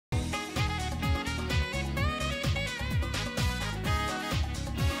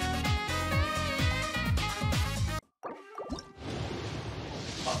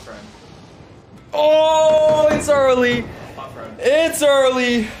Oh, it's early. It's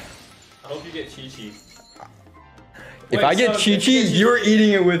early. I hope you get Chi-Chi. If I get Chi-Chi, you're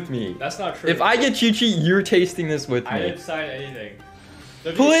eating it with me. That's not true. If I get Chi-Chi, you're tasting this with me. I didn't sign anything.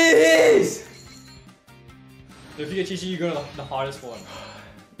 Please! If you get Chi-Chi, you go to the hottest one.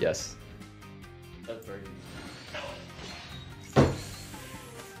 Yes. That's very good.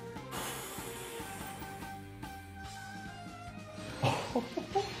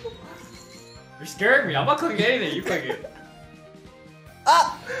 You're scaring me. I'm not clicking anything. You click it.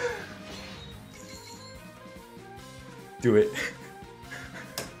 Ah! Do it.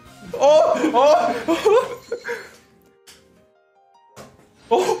 Oh! Oh!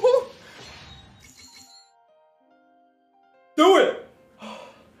 Oh! Do it!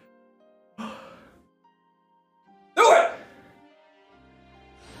 Do it!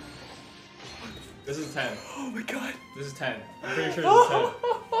 This is 10. Oh my god. This is 10. I'm pretty sure this is 10.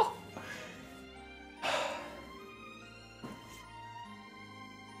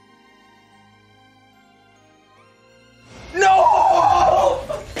 No!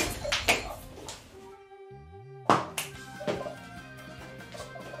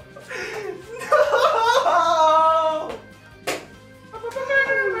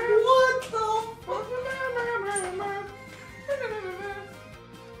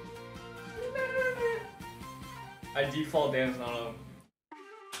 I default dance on him.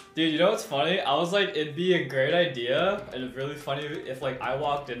 Dude, you know what's funny? I was like, it'd be a great idea and really funny if like I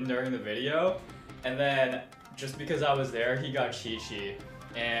walked in during the video and then just because I was there, he got Chi-Chi.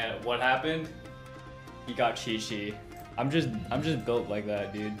 And what happened? He got Chi-Chi. I'm just built like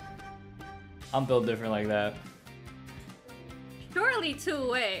that, dude. I'm built different like that. Surely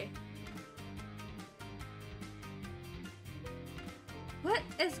two-way. What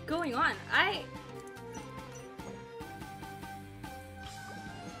is going on?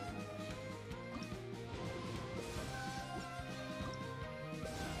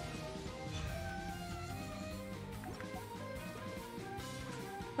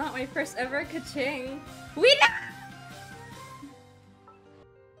 Not my first ever ka-ching.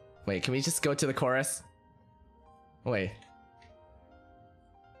 Wait, can we just go to the chorus? Wait.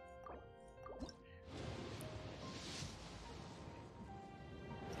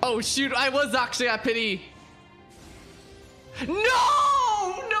 Oh shoot, I was actually at pity. No!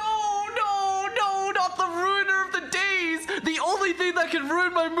 No, no, no, not the ruiner of the days! The only thing that can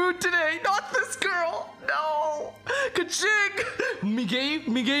ruin my mood today, not this girl! No! Ka-ching!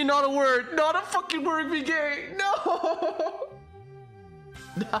 Migay, not a word. Not a fucking word, Migay! No!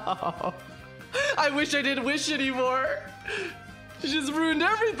 No. I wish I didn't wish anymore. She just ruined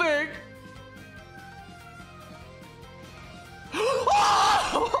everything.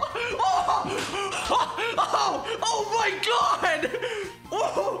 Oh! Oh my god!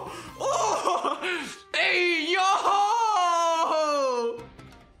 Oh! Oh! Hey yo!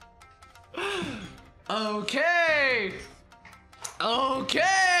 Okay.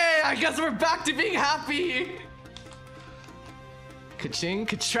 Okay. I guess we're back to being happy. Ka-ching,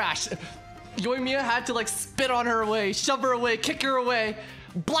 ka-trash. Yoimiya had to like spit on her away, shove her away, kick her away,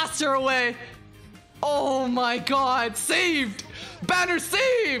 blast her away. Oh my god, saved! Banner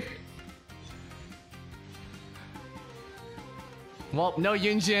saved! Well, no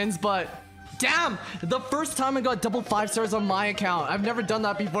Yunjins, but damn! The first time I got double 5 stars on my account. I've never done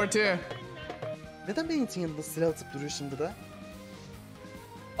that before too. Neden benim için yıldız silah atıp duruyor şimdi de?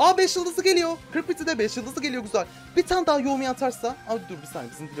 Aa 5 yıldızı geliyor. 40 bitide 5 yıldızı geliyor güzel. Bir tane daha Yoimiya atarsa. Abi dur bir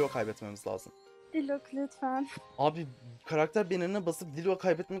saniye bizim Dilu'yu kaybetmemiz lazım. Dilok lütfen. Abi karakter beğenine basıp Dilu'yu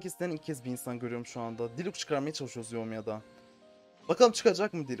kaybetmek isteyen ilk kez bir insan görüyorum şu anda. Dilu'yu çıkarmaya çalışıyoruz Yoimiya'da. Bakalım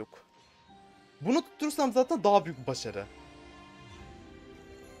çıkacak mı Dilu'yu? Bunu tutturursam zaten daha büyük bir başarı.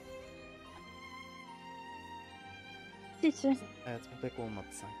 Çiçi. Evet bu pek olmadı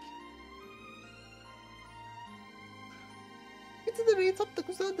sanki. Biti de retap da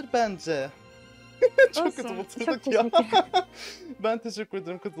güzeldir bence. Çok Olsun, kötü çok batırdık ya. teşekkür Ben teşekkür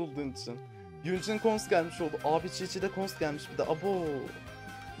ederim katıldığın için. Yunjin Kons gelmiş oldu. Abi Chi de Kons gelmiş bir de. Abo.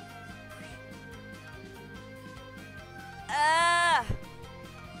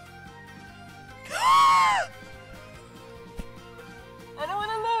 I don't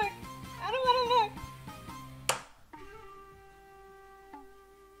wanna look. I don't wanna look.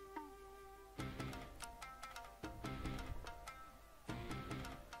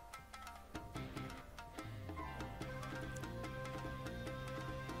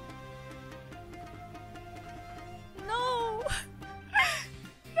 No.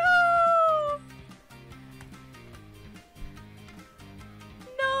 No.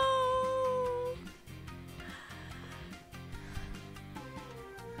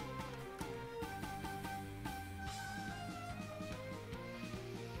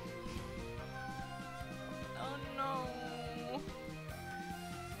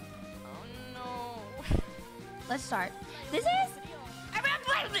 Let's start. This is...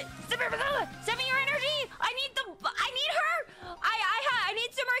 Send me your energy! I need her! I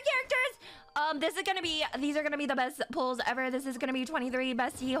need some more characters! This is gonna be... These are gonna be the best pulls ever. This is gonna be 23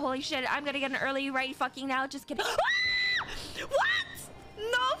 bestie. Holy shit, I'm gonna get an early right fucking now. Just kidding. What?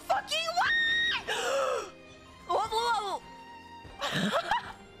 No fucking way! Whoa, whoa.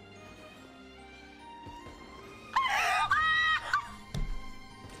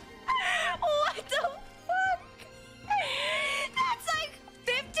 What the fuck? That's like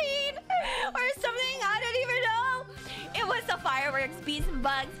 15 or something. I don't even know. It was the fireworks, bees and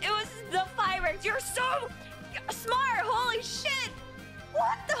bugs. It was the fireworks. You're so smart. Holy shit.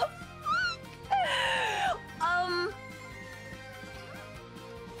 What the fuck?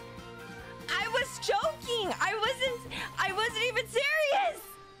 I was joking. I wasn't even serious.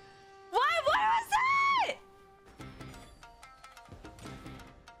 What was that?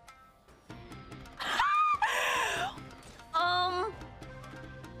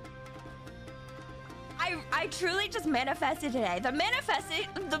 I truly just manifested today. The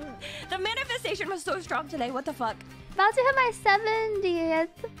manifestation was so strong today. What the fuck? About to hit my 70th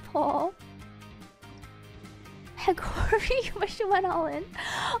pull. Hey, Corey, wish you went all in.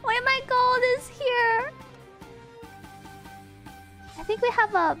 Wait, my gold is here. I think we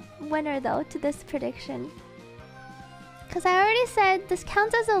have a winner though to this prediction. Because I already said this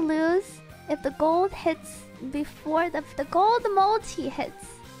counts as a lose if the gold hits before the gold multi hits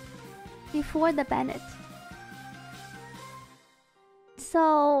before the Bennett.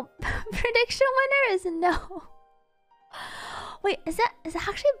 So prediction winner is no. Wait, is that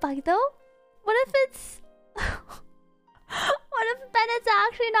actually a bug though? What if it's what if Bennett's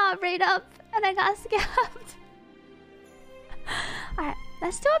actually not right up and I got scammed? Alright,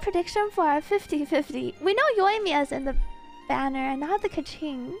 let's do a prediction for our 50-50. We know Yoimiya's in the banner and not the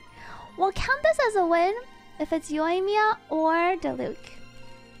Kaching. We'll count this as a win if it's Yoimiya or Diluc.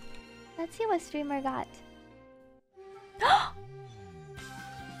 Let's see what streamer got.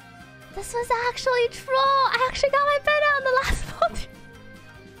 This was actually troll! I actually got my Bennett on the last vote.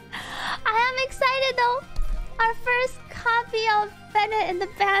 I am excited though. Our first copy of Bennett in the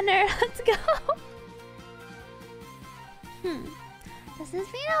banner. Let's go. Does this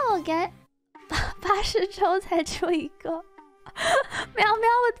mean I will get Pasha Joe's head Choiko? Meow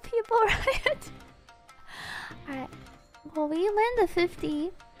meow with people, right? Alright. Well, we win the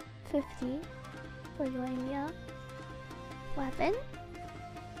 50-50 for Yoimiya. Weapon.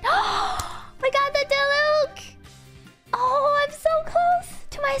 We got the Diluc! Oh, I'm so close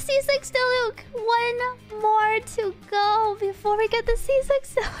to my C6 Diluc. One more to go before we get the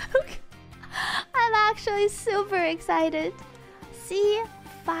C6 Diluc. I'm actually super excited.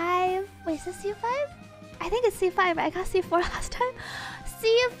 C5. Wait, is this C5? I think it's C5. I got C4 last time.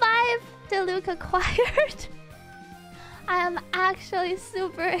 C5 Diluc acquired. I am actually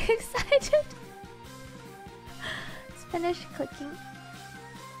super excited. Let's finish clicking.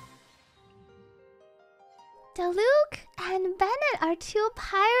 Diluc and Bennett are two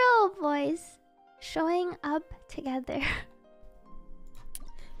Pyro boys showing up together.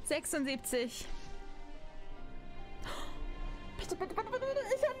 76. Bitte, bitte, bitte, bitte,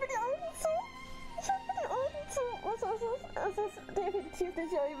 ich hab mir die Augen zu. Ich hab mir die Augen zu. Es ist definitiv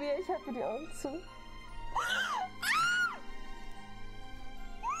nicht Yoimiya, ich hab mir die Augen zu.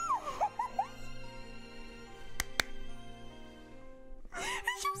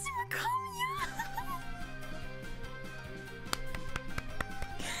 Ich hab sie bekommen, ja.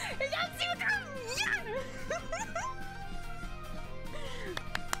 Ich hab sie bekommen, ja.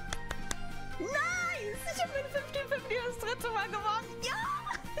 Nice! Ich hab meine 50-50 das dritte Mal gewonnen. Ja!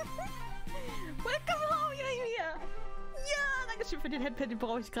 Welcome home, Yoimiya! Ja, danke schön für den Headpad, den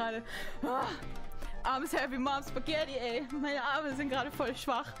brauche ich gerade. Armes Heavy Mom Spaghetti, ey. Meine Arme sind gerade voll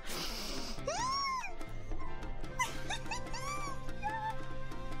schwach.